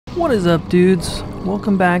What is up, dudes?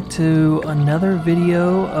 Welcome back to another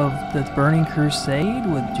video of the Burning Crusade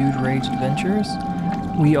with Dude Rage Adventures.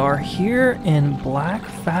 We are here in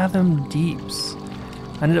Blackfathom Deeps.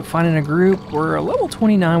 I ended up finding a group. We're level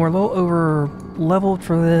 29. We're a little over leveled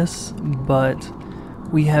for this, but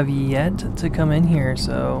we have yet to come in here,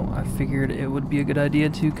 so I figured it would be a good idea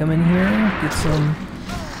to come in here, get some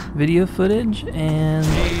video footage, and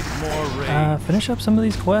finish up some of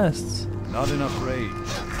these quests. Not enough rage.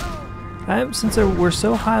 Since we're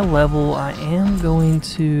so high level, I am going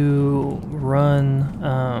to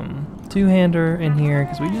run two-hander in here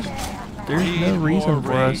because there's no reason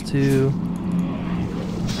for us to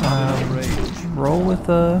roll with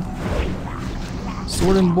a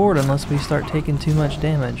sword and board unless we start taking too much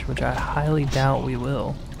damage, which I highly doubt we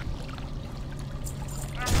will.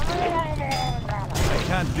 I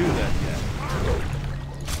can't do that yet.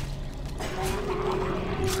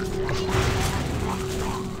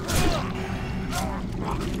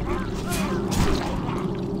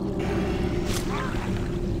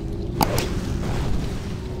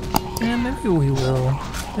 Yeah, maybe we will,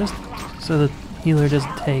 just so the healer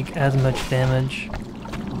doesn't take as much damage.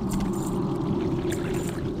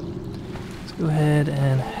 Let's go ahead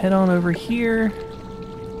and head on over here.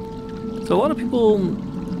 So a lot of people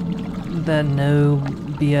that know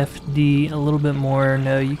BFD a little bit more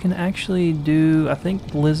know you can actually do, I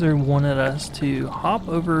think Blizzard wanted us to hop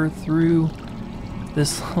over through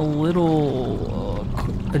this little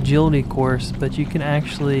agility course, but you can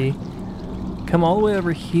actually come all the way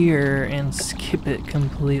over here and skip it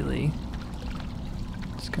completely.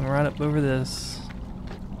 Just come right up over this.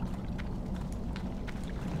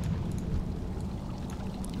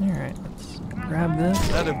 Alright, let's grab this.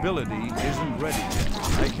 That ability isn't ready yet.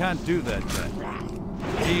 I can't do that yet.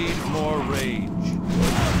 Need more rage.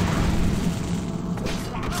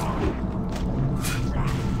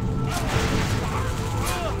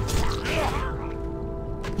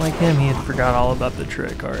 Like him, he had forgot all about the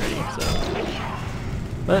trick already, so.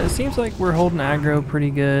 But it seems like we're holding aggro pretty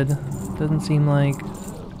good. Doesn't seem like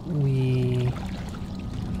we...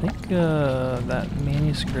 I think that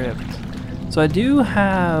manuscript. So I do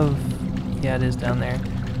have... Yeah, it is down there.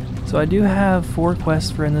 So I do have 4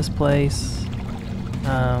 quests for in this place.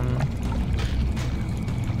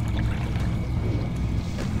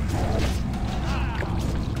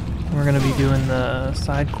 We're going to be doing the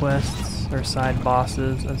side quests, or side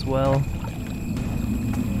bosses as well.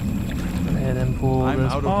 Go ahead and pull I'm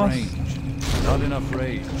this out boss. of range. Not enough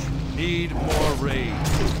rage. Need more rage.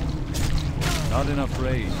 Not enough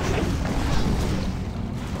rage.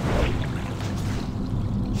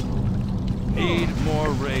 Need more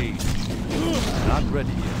rage. Not ready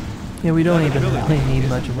yet. Yeah, we don't even really need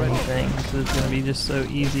much of anything, because it's going to be just so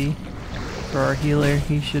easy for our healer.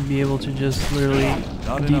 He should be able to just literally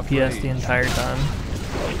DPS the entire time.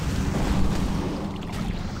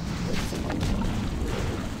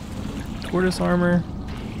 Tortoise armor.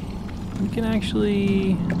 We can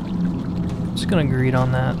actually... I'm just going to greed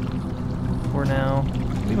on that for now.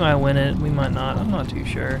 We might win it, we might not. I'm not too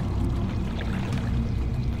sure.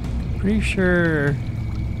 Pretty sure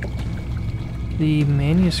the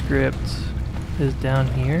manuscript is down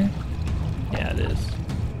here. Yeah, it is.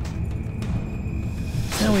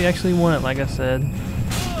 Yeah, we actually won it, like I said.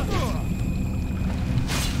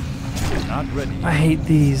 Not ready. I hate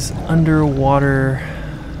these underwater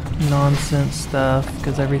nonsense stuff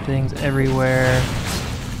because everything's everywhere.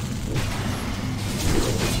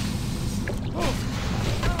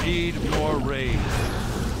 Need more rage.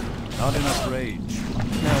 Not enough rage.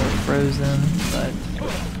 Now we're frozen, but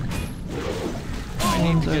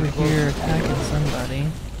someone's over here attacking somebody.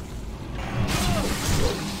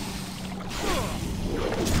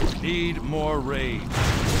 Need more rage.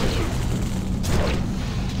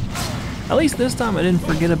 At least this time I didn't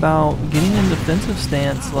forget about getting in defensive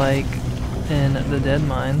stance like in the Dead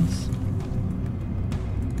Mines.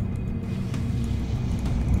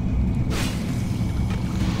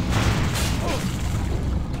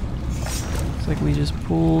 Looks like we just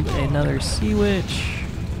pulled another Sea Witch.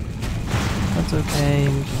 That's okay,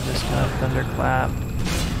 we can just kind of thunderclap,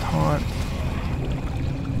 taunt.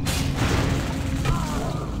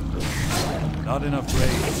 Not enough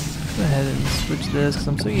rage. Go ahead and switch this because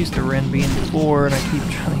I'm so used to Ren being 4 and I keep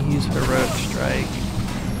trying to use Heroic Strike.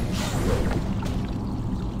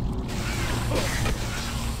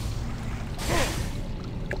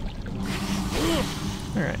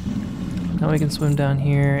 Alright. Now we can swim down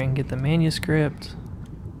here and get the manuscript.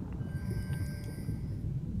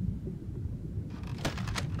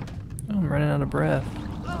 Oh, I'm running out of breath.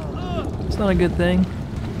 It's not a good thing.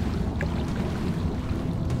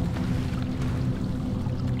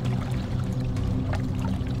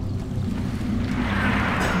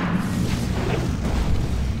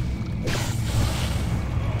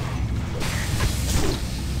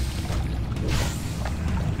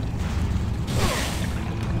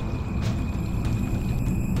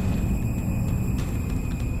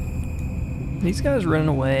 These guys running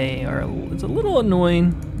away it's a little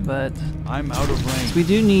annoying, but I'm out of range. we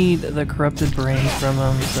do need the corrupted brains from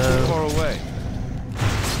them, Too so far away.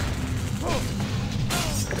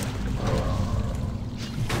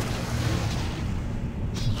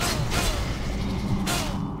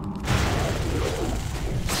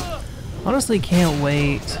 honestly can't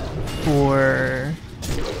wait for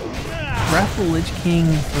Wrath of the Lich King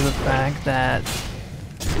for the fact that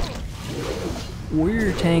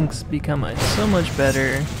warrior tanks become so much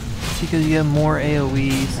better because you have more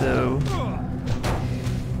AoE, so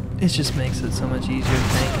it just makes it so much easier to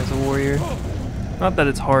tank as a warrior. Not that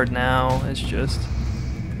it's hard now, it's just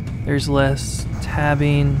there's less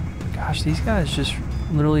tabbing. Gosh, these guys just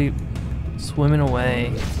literally swimming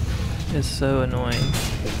away is so annoying.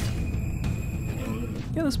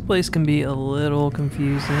 Yeah, this place can be a little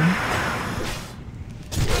confusing.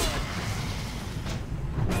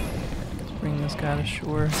 Let's bring this guy to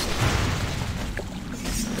shore.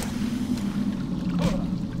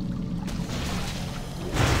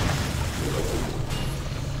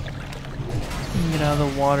 Get out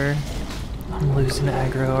of the water. I'm losing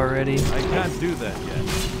aggro already. I can't do that yet.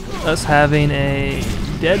 Us having a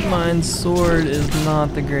Dead Mind sword is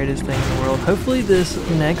not the greatest thing in the world. Hopefully this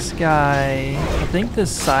next guy, I think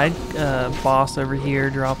this side boss over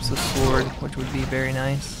here drops a sword, which would be very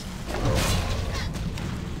nice.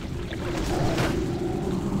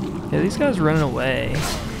 Yeah, these guys running away.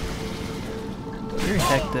 Very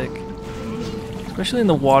hectic. Especially in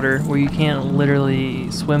the water where you can't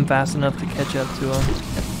literally swim fast enough to catch up to them.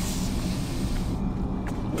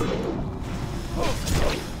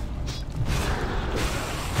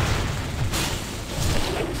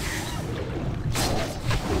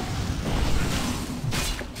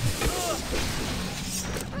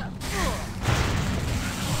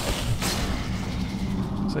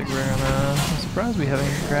 Looks like we're gonna... I'm surprised we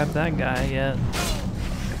haven't grabbed that guy yet.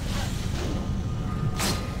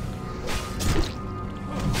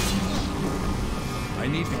 I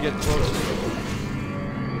need to get closer.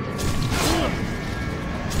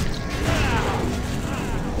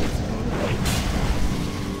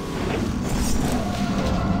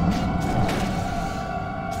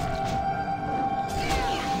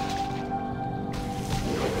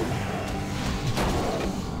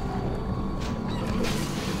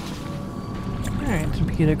 Alright, did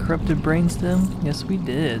we get a corrupted brainstem? Yes, we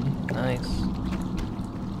did. Nice.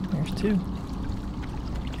 There's two.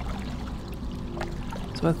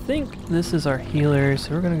 So I think this is our healer,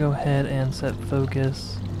 so we're gonna go ahead and set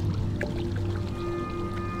focus.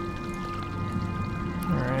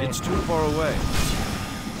 Alright. It's too far away.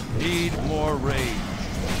 Need more rage.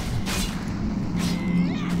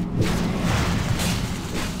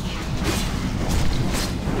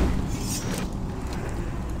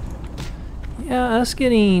 Yeah, us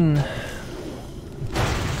getting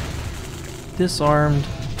disarmed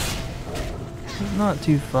is not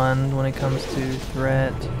too fun when it comes to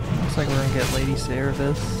threat. Looks like we're gonna get Lady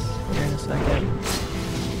Sarevess here in a second.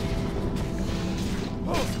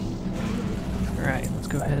 Alright, let's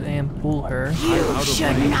go ahead and pull her. You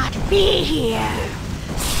should not be here.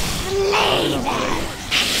 Slay them.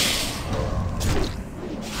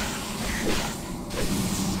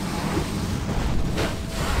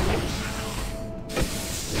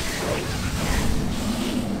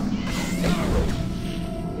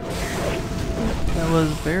 That was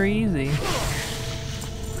very easy.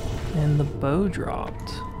 And the bow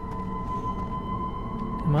dropped.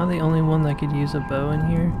 Am I the only one that could use a bow in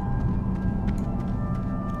here?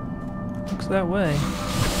 Looks that way.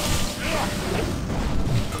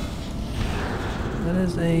 That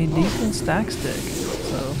is a decent stack stick,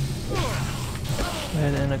 so go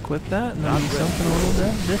ahead and equip that and then do something a little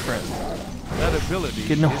bit different. That ability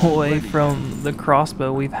Getting isn't away ready. from the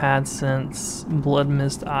crossbow we've had since Blood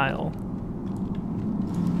Mist Isle.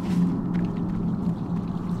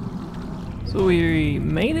 So we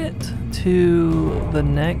made it to the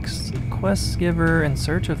next quest giver in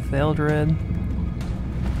search of Theldred.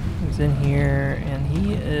 He's in here and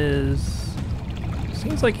he is...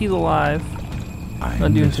 seems like he's alive.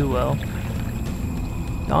 Not doing too well.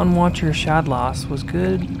 Dawn Watcher Shadlas was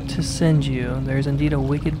good to send you. There is indeed a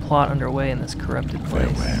wicked plot underway in this corrupted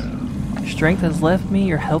place. Your strength has left me,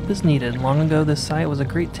 your help is needed. Long ago this site was a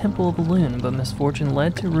great temple of Elune, but misfortune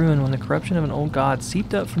led to ruin when the corruption of an old god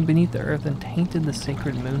seeped up from beneath the earth and tainted the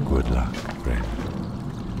sacred moon. Good luck, friend.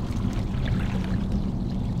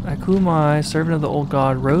 𝐤𝐤𝐬𝐳, servant of the old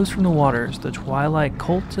god, rose from the waters. The Twilight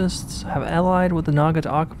cultists have allied with the Naga to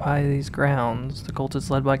occupy these grounds. The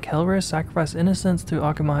cultists led by Kelris sacrificed innocents to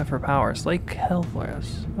𝐤𝐤𝐬𝐳 for power. Slay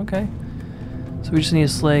Kelris. Okay. So we just need to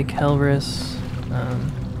slay Kelris.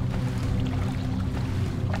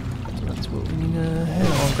 That's what we need to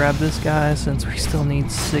head on. Grab this guy since we still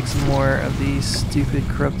need 6 more of these stupid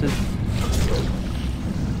corrupted.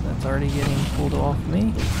 That's already getting pulled off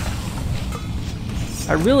me.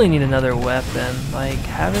 I really need another weapon. Like,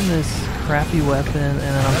 having this crappy weapon and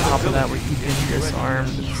then on top of that we're keeping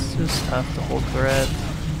disarmed. It's just tough to hold thread.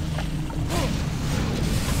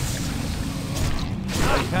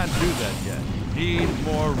 I can't do that yet. Need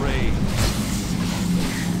more rage.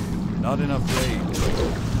 Not enough rage.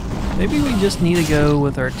 Maybe we just need to go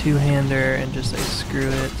with our two-hander and just say screw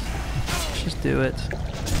it. Let's just do it.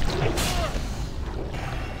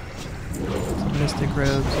 Some mystic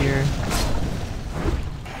robes here.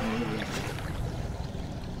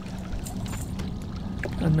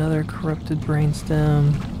 Another corrupted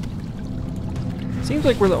brainstem. Seems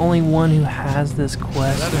like we're the only one who has this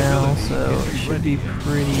quest now, so it should be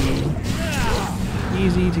pretty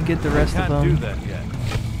easy to get the rest of them. Do that yet.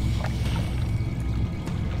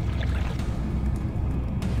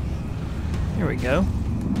 Here we go.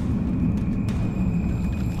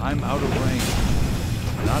 I'm out of range.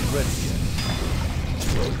 Not ready yet.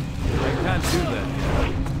 I can't do that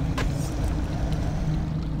yet.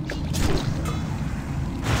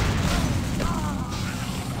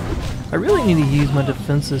 I really need to use my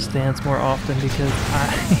defensive stance more often because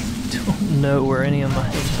I don't know where any of my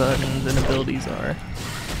buttons and abilities are.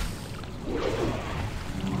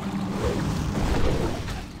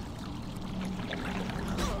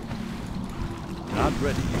 Not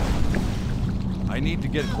ready yet. I need to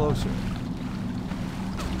get closer.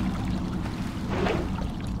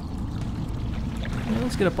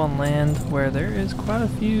 Let's get up on land where there is quite a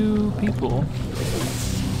few people.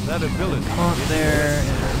 That ability Taunt there and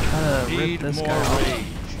try to rip this guy off.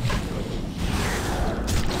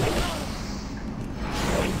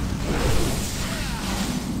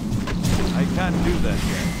 I can't do that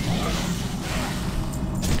yet.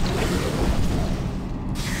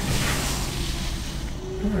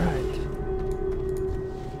 Alright.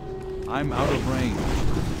 I'm out of range.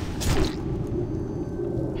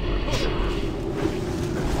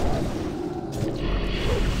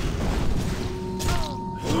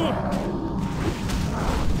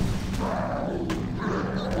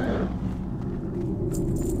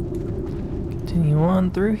 Continue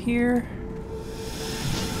on through here.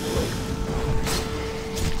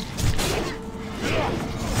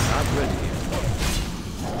 Not ready yet.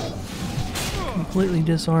 Completely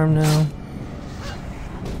disarmed now.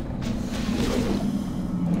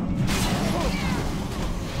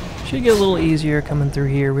 Should get a little easier coming through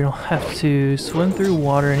here. We don't have to swim through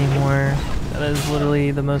water anymore. That is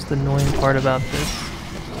literally the most annoying part about this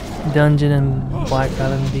dungeon in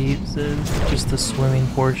Blackfathom Deeps, is just the swimming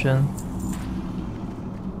portion.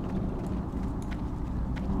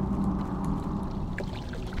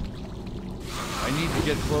 I need to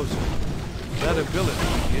get closer. That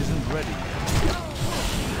ability isn't ready yet.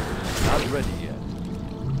 Not ready yet.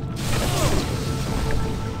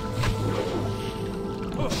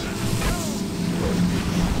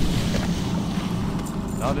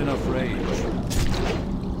 Not enough rage.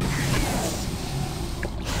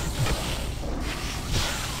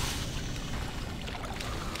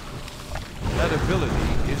 That ability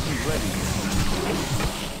isn't ready yet.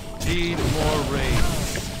 Need more rage.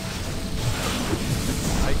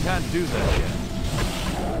 I can't do that yet.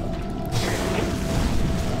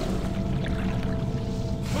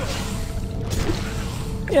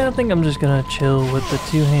 Yeah, I think I'm just gonna chill with the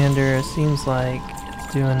two-hander. It seems like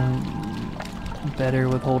it's doing better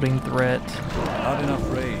with holding threat. Not enough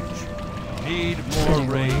rage. Need more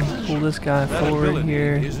rage. Pull this guy That forward ability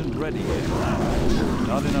here. isn't ready yet.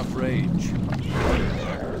 Not enough rage.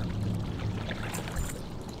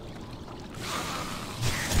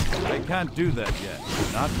 I can't do that yet.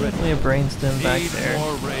 Not ready. Definitely a brainstem back Need there.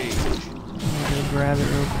 more rage. I'm gonna grab it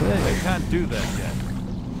real I quick. can't do that yet.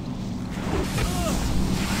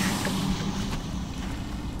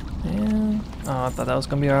 And oh, I thought that was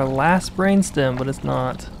gonna be our last brainstem, but it's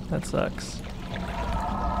not. That sucks.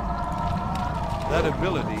 That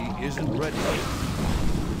ability isn't ready yet.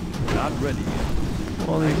 Not ready yet.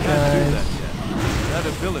 All I these can't do guys. that yet. That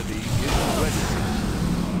ability isn't ready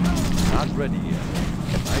yet. Not ready yet.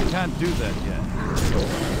 I can't do that yet.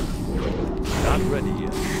 Not ready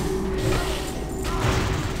yet.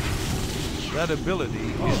 That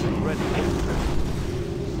ability isn't ready yet.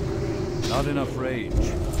 Not enough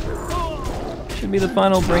rage. Should be the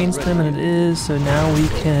final brainstem, and it is, so now we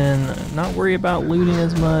can not worry about looting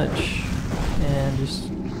as much and just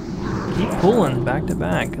keep pulling back to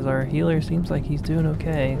back, because our healer seems like he's doing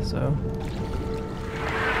okay, so.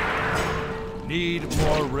 Need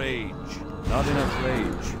more rage. Not enough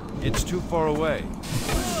rage. It's too far away.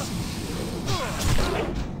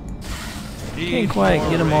 Can't quite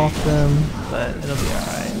get them off them, but it'll be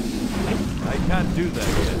alright. I can't do that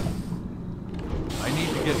yet. I need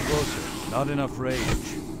to get closer. Not enough rage.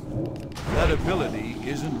 That ability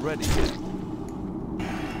isn't ready yet.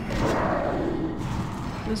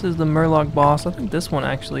 This is the Murloc boss. I think this one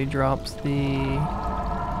actually drops the...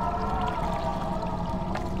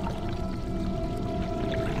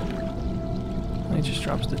 It just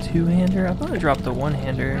drops the two-hander. I thought it dropped the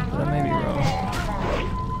one-hander, but I may be wrong.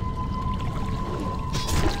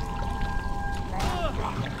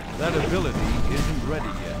 That ability isn't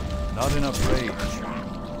ready yet. Not enough rage.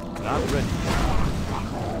 Not ready yet.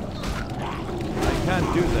 I can't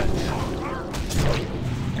do that yet.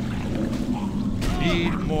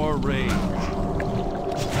 Need more rage.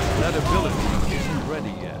 That ability isn't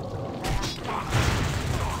ready yet.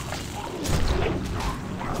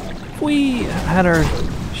 If we had our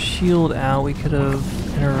shield out, we could have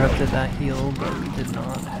interrupted that heal, but we did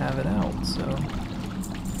not have it out, so...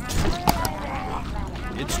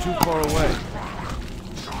 It's too far away.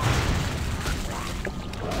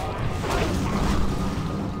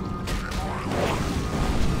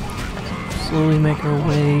 Slowly make our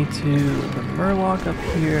way to the Murloc up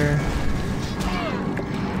here.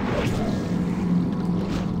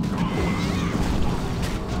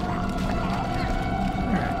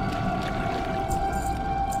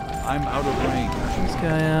 I'm out of range. This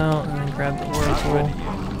guy out and then grab the Not Oracle. ready yet.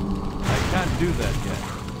 I can't do that yet.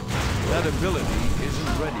 That ability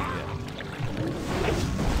isn't ready yet.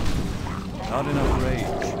 Not enough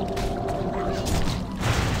rage.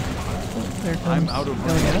 There comes I'm out of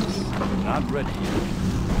range. Gelihast. Not ready yet.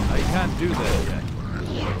 I can't do that yet.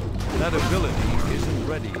 That ability isn't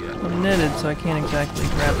ready yet. I'm netted, so I can't exactly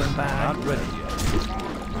grab him back. Not ready yet.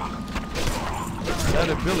 That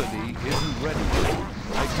ability isn't ready yet.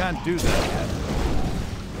 I can't do that yet.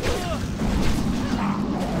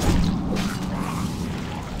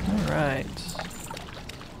 Alright.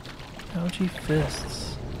 Ouchie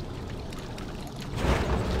fists.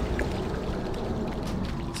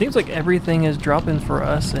 Seems like everything is dropping for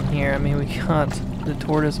us in here. I mean, we got the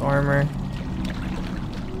tortoise armor,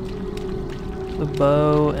 the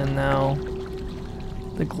bow, and now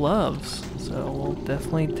the gloves. So we'll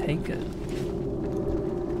definitely take it.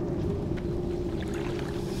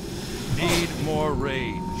 Need more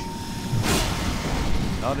rage.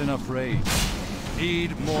 Not enough rage.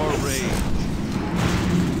 Need more rage.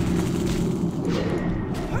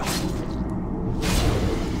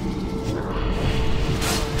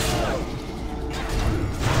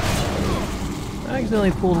 I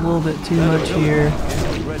accidentally pulled a little bit too much here.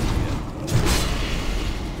 Isn't ready yet.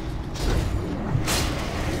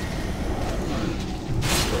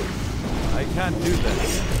 I can't do that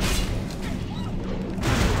yet.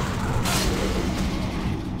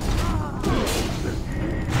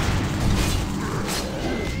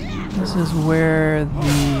 This is where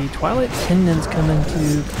the Twilight pendants come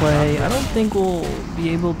into play. I don't think we'll be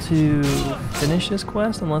able to finish this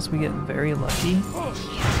quest unless we get very lucky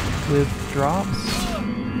with drops.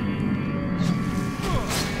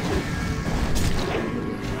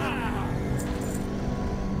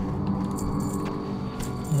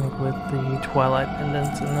 Like with the Twilight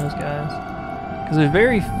pendants and those guys. Because there's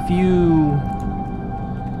very few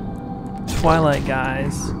Twilight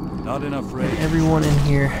guys. Not enough rage. Everyone in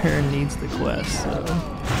here needs the quest, so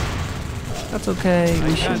that's okay.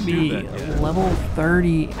 We should be level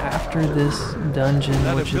 30 after this dungeon,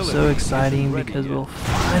 which is so exciting because we'll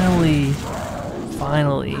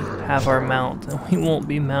finally have our mount and we won't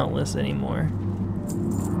be mountless anymore.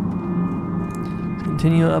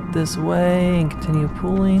 Continue up this way and continue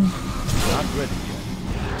pulling. Not ready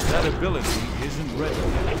yet. That ability isn't ready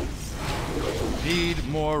yet. Need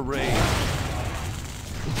more rage.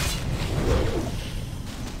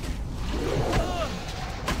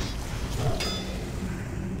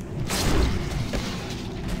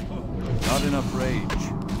 Not enough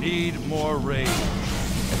rage. Need more rage.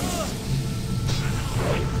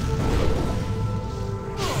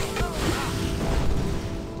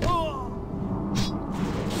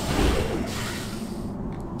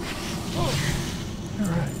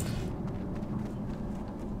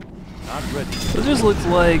 Not ready. So it just looks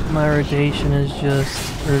like my rotation is just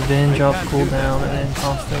revenge off cooldown and then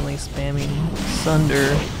constantly spamming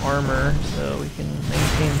Sunder armor so we can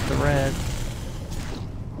maintain threat.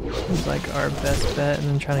 Seems like our best bet, and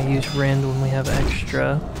then trying to use Rend when we have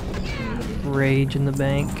extra rage in the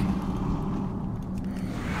bank.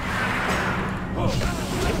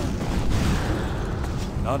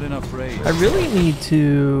 Not enough rage. I really need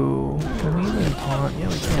to... Can we even taunt? Yeah,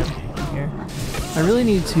 we can. here. I really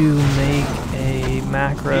need to make a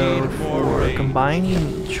macro for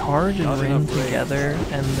combining charge and ring together,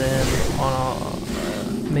 and then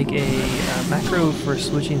make a macro for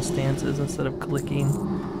switching stances instead of clicking.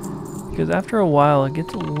 Because after a while it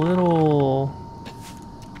gets a little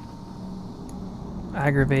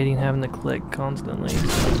aggravating having to click constantly.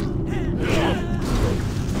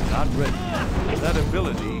 Not ready. That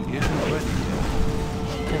ability isn't ready yet.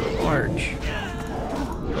 An arch.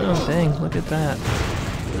 Oh dang, look at that.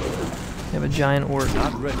 We have a giant orc.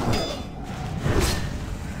 Not ready.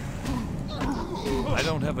 I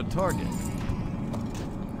don't have a target.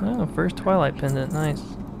 Oh, first Twilight pendant, nice.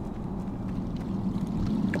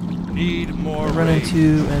 Need more Run rage.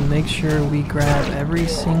 into and make sure we grab every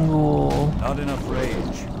single Not enough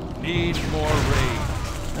rage. Need more rage.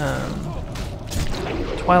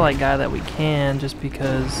 Twilight guy that we can, just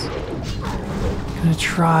because we're gonna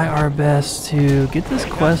try our best to get this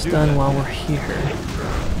quest done while we're here.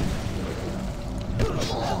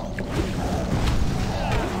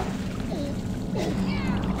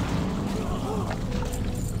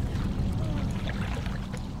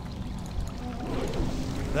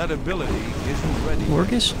 That ability isn't ready.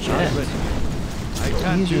 Lorgus Jett. I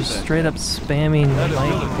can't He's do just that. straight up spamming That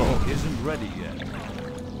lightning bolt. ability isn't ready yet.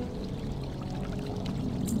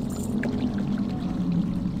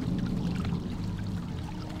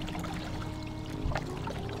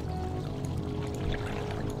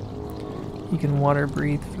 You can water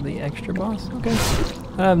breathe for the extra boss. Okay.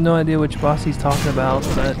 I have no idea which boss he's talking about,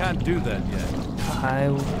 I but can't do that yet. I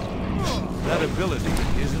That ability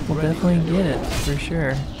isn't will ready definitely yet. get it for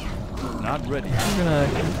sure. Not ready. We're gonna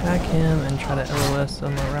attack him and try to LOS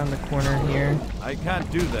him around the corner here. I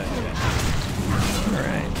can't do that yet.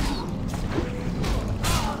 Alright.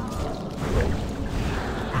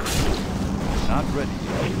 Not ready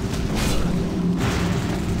yet.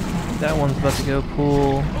 That one's about to go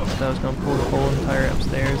pull. That was gonna pull the whole entire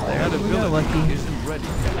upstairs there. That We got ability lucky. isn't ready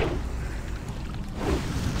yet.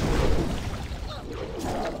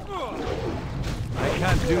 I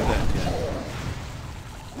can't do that yet.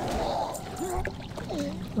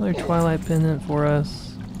 Another Twilight pendant for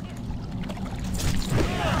us.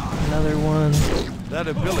 Another one. That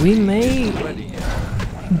ability We may isn't ready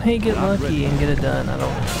yet. get Not lucky ready. and get it done. I don't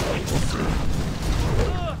know. We'll see.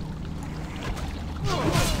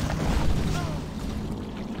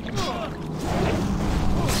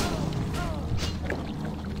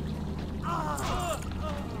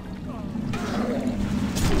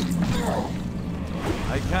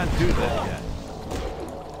 I can't do that yet.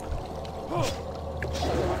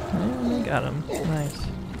 And we got him. Nice.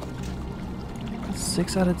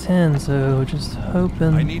 6 out of 10, so just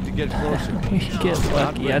hoping I need to get closer. we get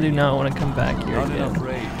lucky. I do not want to come back here Not enough again.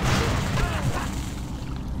 rage.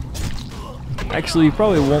 Actually, you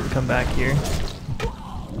probably won't come back here.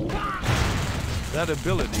 That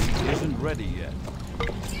ability isn't ready yet.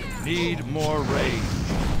 Need more rage.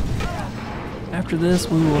 After this,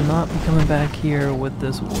 we will not be coming back here with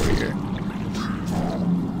this warrior.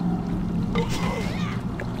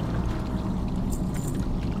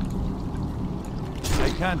 I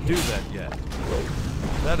can't do that yet.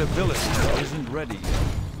 That ability isn't ready yet.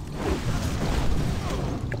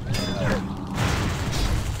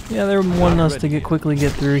 Yeah, they're wanting us to quickly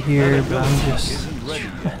get through here, That but I'm ability just isn't ready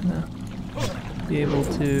yet. trying to be able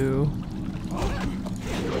to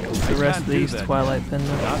the rest of can't do these that Twilight Not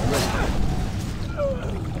pendants. ready.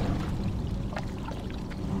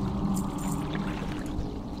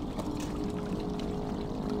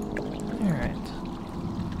 Alright.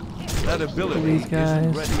 That ability These guys.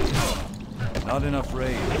 isn't ready yet. Not enough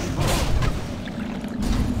rage.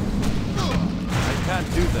 I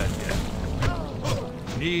can't do that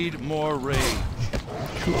yet. Need more rage.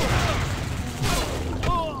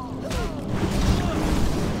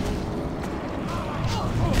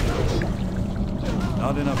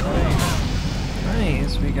 Not enough rage.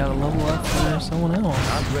 Nice, we got a level up for someone else.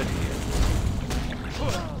 Not ready yet.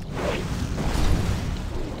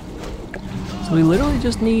 So we literally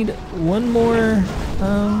just need one more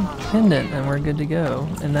pendant and we're good to go.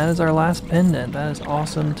 And that is our last pendant. That is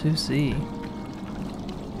awesome to see.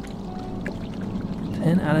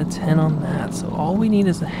 10 out of 10 on that. So all we need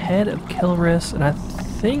is the head of Kelris, and I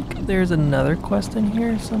think there's another quest in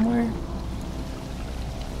here somewhere.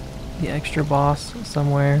 The extra boss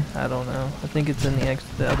somewhere. I don't know. I think it's in the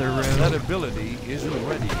other That room. ability isn't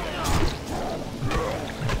ready yet.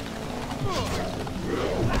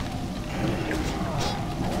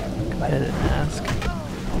 Go ahead and ask.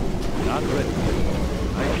 Not ready.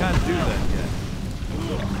 I can't do that yet.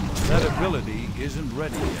 That ability isn't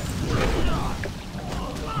ready yet.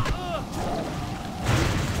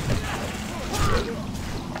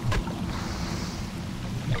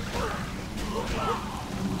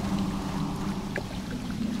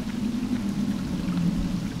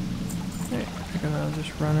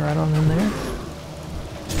 run right on in there.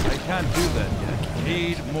 I can't do that yet.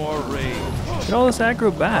 Need more rage. Get all this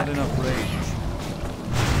aggro back. Not enough rage.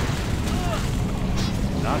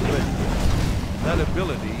 Not ready yet. That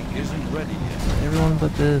ability isn't ready yet. Everyone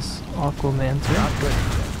but this Aquamancer. Not ready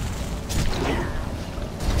yet.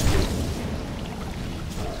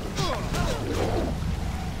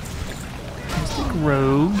 Mystic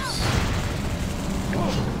Robes.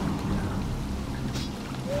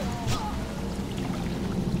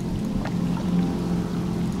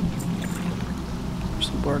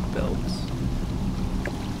 Some bark belts.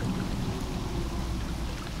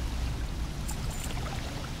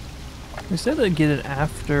 We said to get it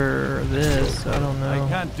after this, so I don't know. I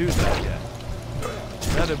can't do that yet.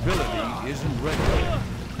 That ability isn't ready yet.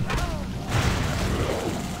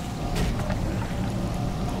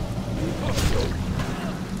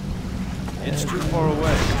 It's too far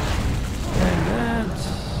away. And that...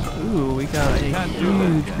 Ooh, we got a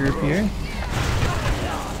huge group here.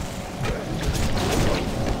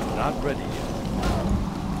 Not ready yet.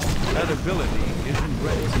 That ability isn't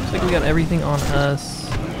ready. Looks like we got everything on us.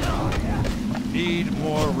 Need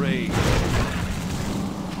more rage.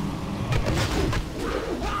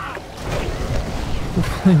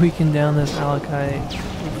 Hopefully we can down this 𝐤𝐤𝐽𝐿.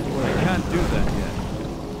 I can't do that yet.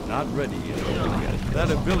 Not ready yet. That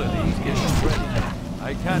ability isn't ready yet.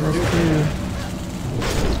 I can't do that.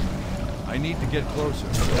 I need to get closer.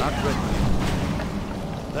 Not ready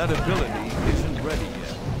yet. That ability isn't ready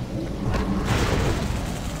yet.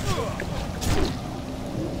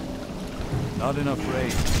 Not enough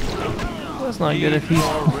rage. That's not good if he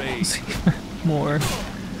pulls even more.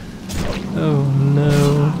 Oh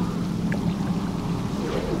no.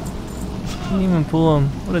 Didn't even pull him.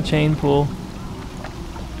 What a chain pull.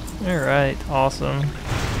 Alright, awesome.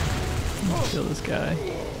 Let's kill this guy.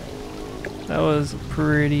 That was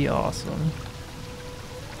pretty awesome.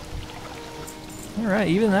 Alright,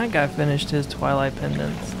 even that guy finished his Twilight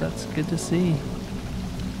pendants. That's good to see.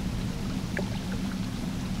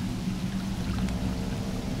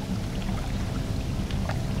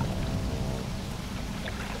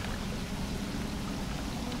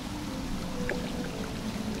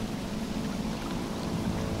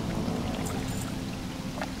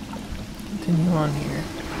 Continue on here.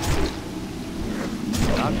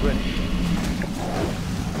 Not ready.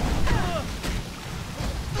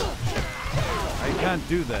 I can't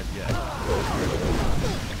do that yet.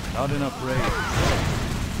 Not enough rage.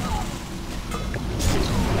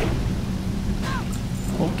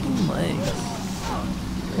 Hulking legs.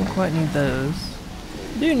 Don't quite need those.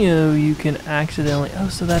 Do know you can accidentally... Oh,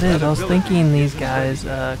 so that is. I was thinking these guys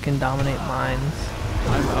can dominate mines.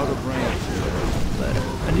 I'm out of range. But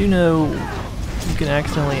I do know you can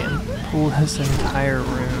accidentally pull this entire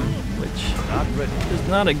room, which is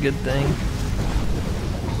not a good thing.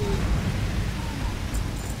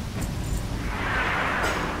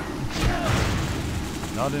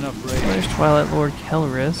 Not enough rage. There's Twilight Lord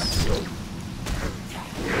Kelris.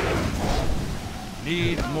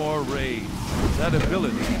 Need more rage. That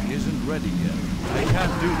ability isn't ready yet. I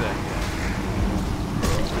can't do that yet.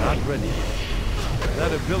 Not ready yet.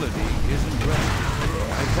 That ability isn't ready.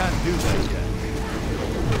 I can't do that yet.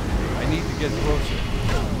 I need to get closer.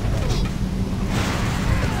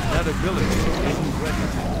 That ability isn't ready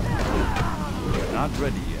yet. Not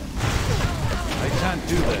ready yet. I can't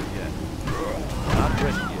do that yet. Not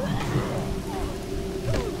ready yet.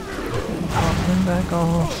 Pop him back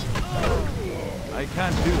off. I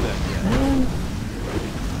can't do that yet. And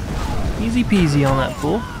easy peasy on that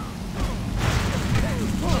pull.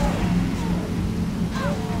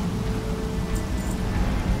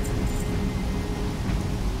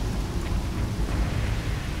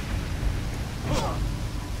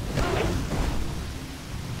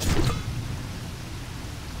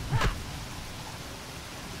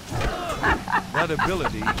 That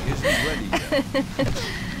ability isn't ready yet.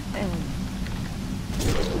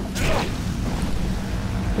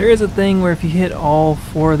 There is a thing where if you hit all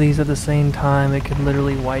 4 of these at the same time, it could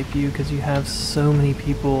literally wipe you because you have so many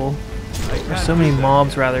people, or so many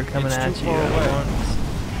mobs rather, coming at you at once.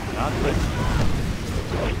 Not ready.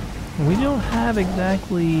 We don't have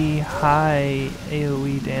exactly high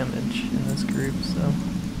AoE damage in this group, so...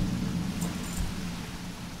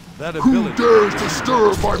 That Who ability dares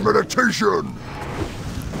disturb my meditation?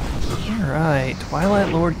 Alright, Twilight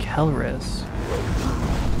Lord Kelris.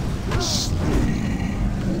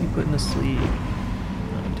 He putting to sleep.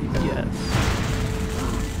 No, TBS.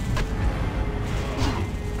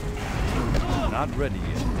 not ready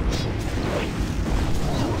yet.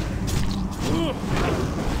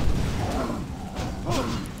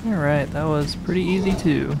 Alright, that was pretty easy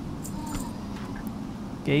too.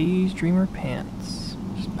 Gaze Dreamer Pants.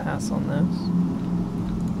 Just pass on those.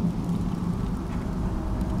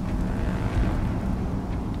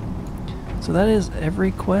 So that is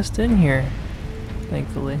every quest in here,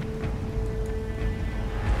 thankfully.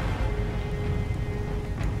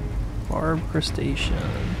 Barb Crustacean.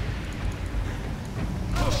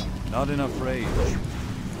 Not enough rage.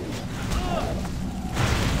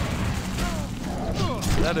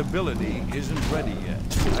 That ability isn't ready yet.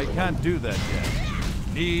 I can't do that yet.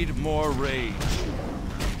 Need more rage.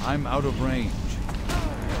 I'm out of range.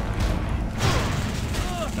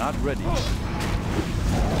 Not ready yet.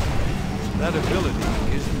 That ability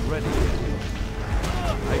isn't ready yet.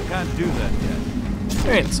 I can't do that yet.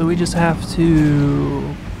 Alright, so we just have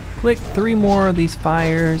to click 3 more of these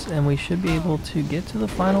fires and we should be able to get to the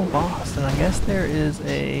final boss. And I guess there is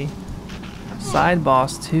a side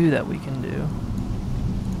boss too that we can do.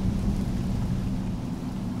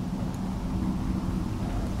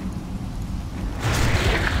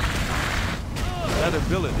 That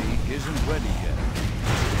ability isn't ready yet.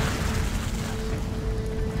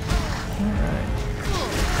 Alright.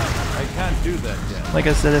 I can't do that yet. Like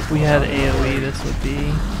I said, if we had AoE, this would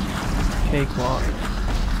be cakewalk.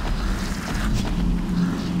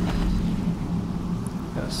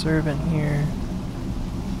 Got a servant here.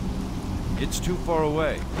 It's too far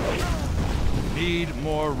away. Need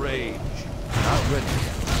more rage. Not ready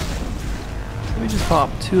yet. We just pop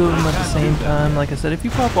 2 of them at the same time. Like I said, if you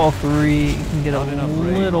pop all 3, you can get a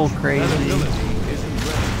little crazy.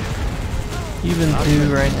 Even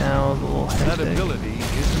 2 right now is a little hectic. That ability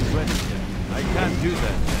isn't ready yet. I can't do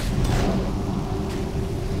that yet.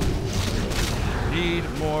 Need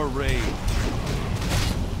more rage.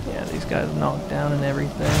 Yeah, these guys knocked down and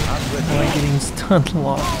everything. I like getting stun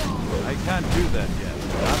locked. I can't do that yet.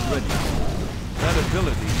 Not ready yet. That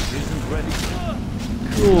ability isn't ready yet.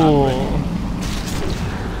 Cool.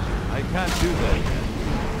 I can't do that yet.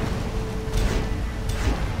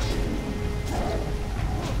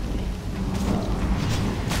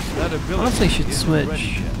 That ability Honestly, should isn't switch ready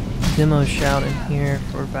yet. demo shout in here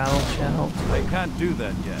for battle shout. I can't do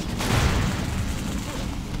that yet.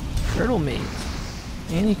 Turtle meat.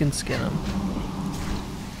 And you can skin them.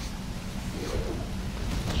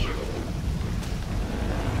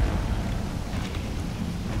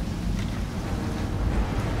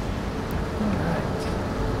 Alright.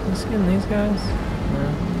 Can you skin these guys? No.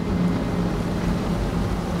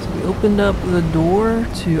 So we opened up the door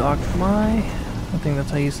to 𝐷𝐤𝐳. I think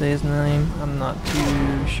that's how you say his name. I'm not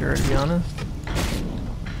too sure, to be honest.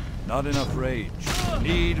 Not enough rage.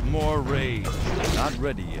 Need more rage. Not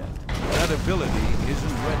ready yet. That ability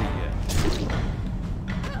isn't ready yet.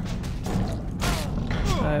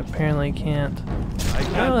 I apparently can't. I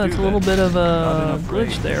can't Oh, that's do a little that. bit of Not a enough glitch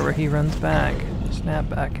rage. there where he runs back.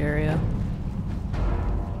 Snapback area.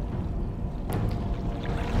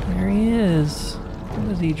 There he is. What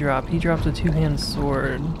does he drop? He drops a 2-hand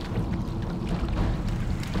sword.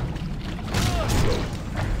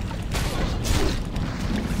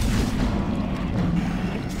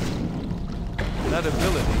 That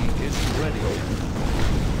ability isn't ready yet.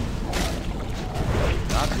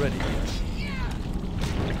 Not ready yet.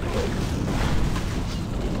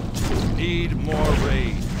 Need more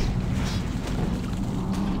rage.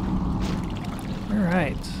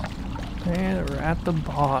 Alright. And we're at the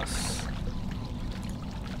boss.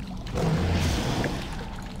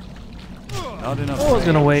 Not enough I was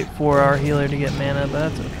gonna rage. wait for our healer to get mana, but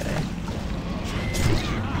that's okay.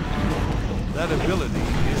 That ability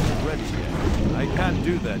isn't ready yet. I can't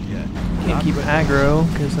do that yet. Can't Not keep ready. aggro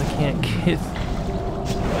because I can't get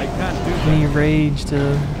I can't do any that. rage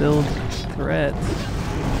to build threats.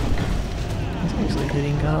 He's actually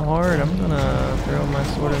hitting kind of hard. I'm gonna throw my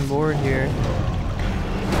sword and board here.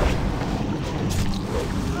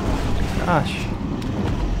 Gosh.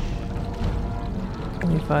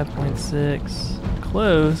 25.6.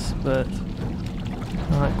 Close, but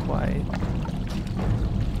not quite.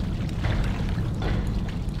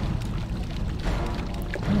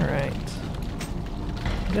 Alright.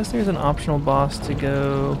 I guess there's an optional boss to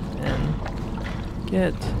go and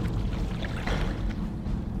get.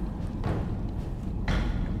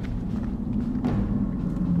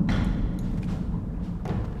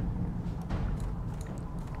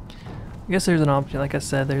 I guess there's an option, like I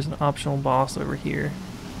said, there's an optional boss over here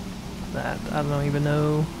that I don't even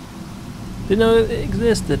know, didn't know it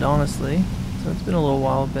existed, honestly. So it's been a little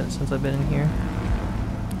while since I've been in here,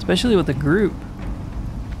 especially with the group.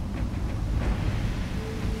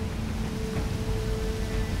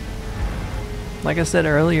 Like I said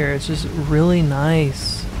earlier, it's just really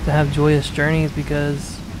nice to have Joyous Journeys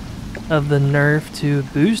because of the nerf to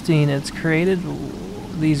boosting. It's created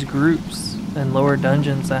these groups and lower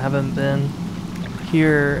dungeons that haven't been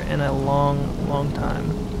here in a long time.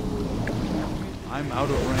 I'm out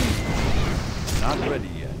of range. Not ready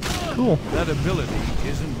yet. Cool. That ability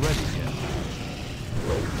isn't ready yet.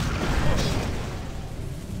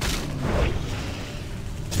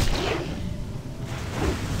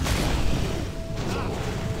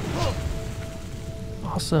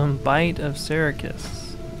 Awesome bite of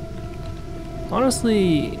Serra'kis.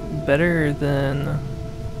 Honestly, better than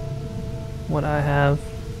what I have.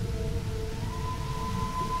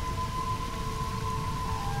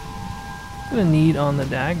 I'm gonna need on the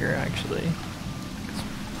dagger actually.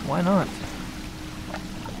 Why not?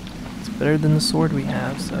 It's better than the sword we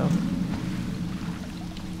have, so.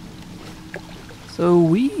 So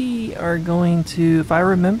we are going to, if I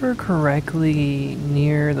remember correctly,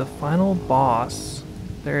 near the final boss,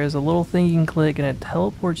 there is a little thing you can click and it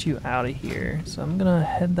teleports you out of here. So I'm gonna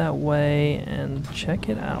head that way and check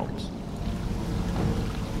it out.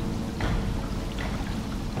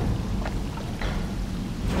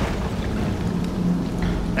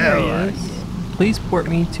 There he is. Please port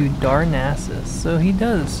me to Darnassus. So he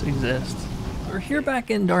does exist. We're here back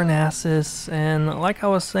in Darnassus, and like I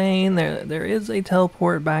was saying, there is a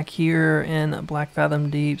teleport back here in Blackfathom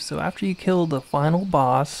Deeps. So after you kill the final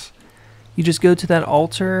boss, you just go to that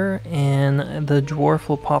altar and the dwarf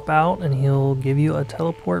will pop out and he'll give you a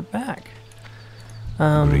teleport back.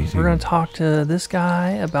 We're going to talk to this guy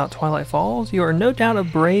about Twilight Falls. You are no doubt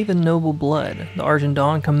of brave and noble blood. The Argent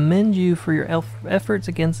Dawn commends you for your efforts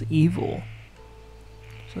against evil.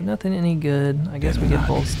 So nothing any good. I guess we get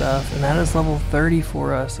full stuff. And that is level 30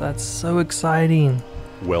 for us. That's so exciting.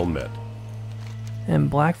 Well met. And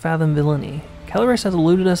Blackfathom Villainy. Kelris has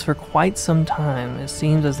eluded us for quite some time. It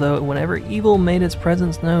seems as though whenever evil made its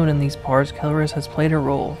presence known in these parts, Kelris has played a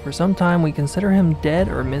role. For some time we consider him dead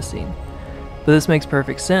or missing. But this makes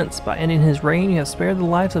perfect sense. By ending his reign, you have spared the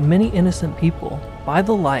lives of many innocent people. By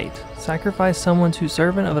the light, sacrifice someone to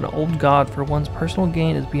servant of an old god for one's personal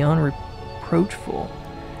gain is beyond reproachful.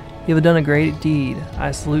 You have done a great deed.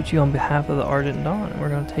 I salute you on behalf of the Argent Dawn. We're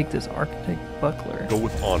going to take this Architect Buckler. Go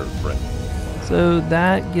with honor, friend. So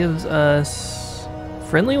that gives us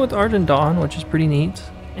friendly with Argent Dawn, which is pretty neat.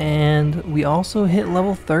 And we also hit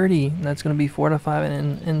level 30. That's going to be fortified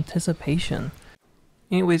in anticipation.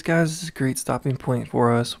 Anyways, guys, this is a great stopping point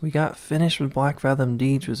for us. We got finished with Blackfathom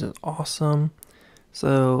Deeps, which is awesome.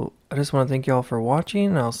 So I just want to thank y'all for watching,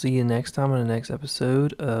 and I'll see you next time in the next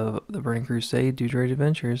episode of the Burning Crusade Dude Rage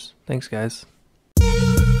Adventures. Thanks, guys.